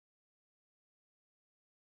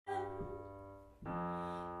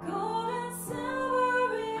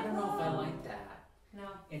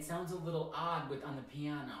it sounds a little odd on the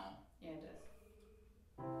piano. Yeah, it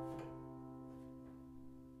does.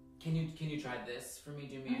 Can you try this for me?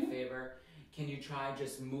 Do me a favor. Can you try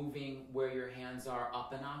just moving where your hands are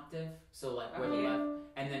up an octave? So like where the left,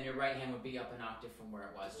 and then your right hand would be up an octave from where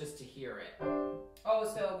it was, just to hear it.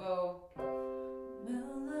 Oh, so go.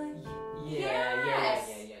 Yeah.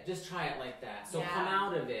 Just try it like that. So come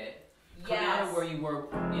out of it. Come out of where you were.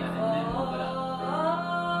 Yeah, and then move it up.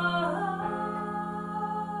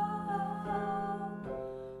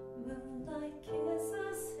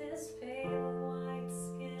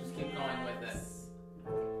 Just keep going with it.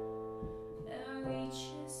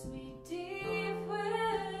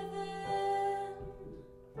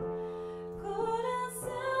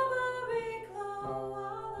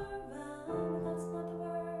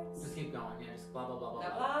 Just keep going. Yeah, just blah blah blah blah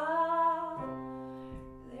blah.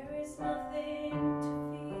 There is nothing to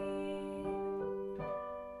fear.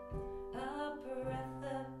 A breath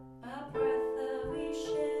that we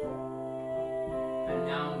share. And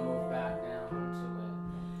now move back down to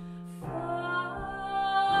it.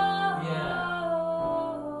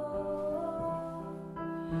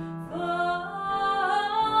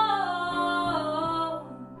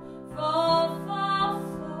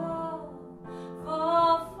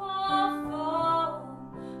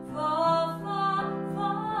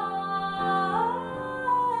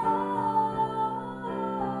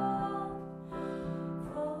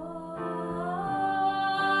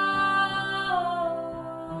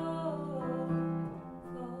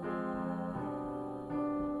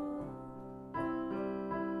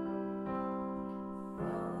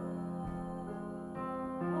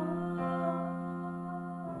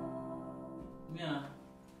 Yeah.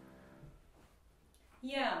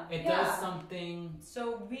 Yeah. It does something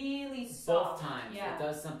So really soft. both times. Yeah. It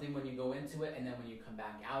does something when you go into it, and then when you come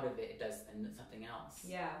back out of it, it does something else.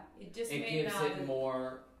 Yeah. It just It made gives now it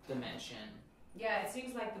more dimension. Yeah, it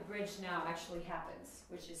seems like the bridge now actually happens,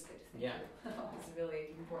 which is good. Yeah. It's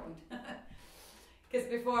really important. Because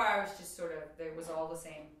before I was just sort of, it was all the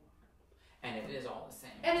same. And it is all the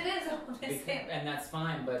same. And it is all the same. And that's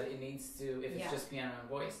fine, but it needs to, if it's Yeah. just piano and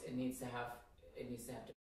voice, it needs to have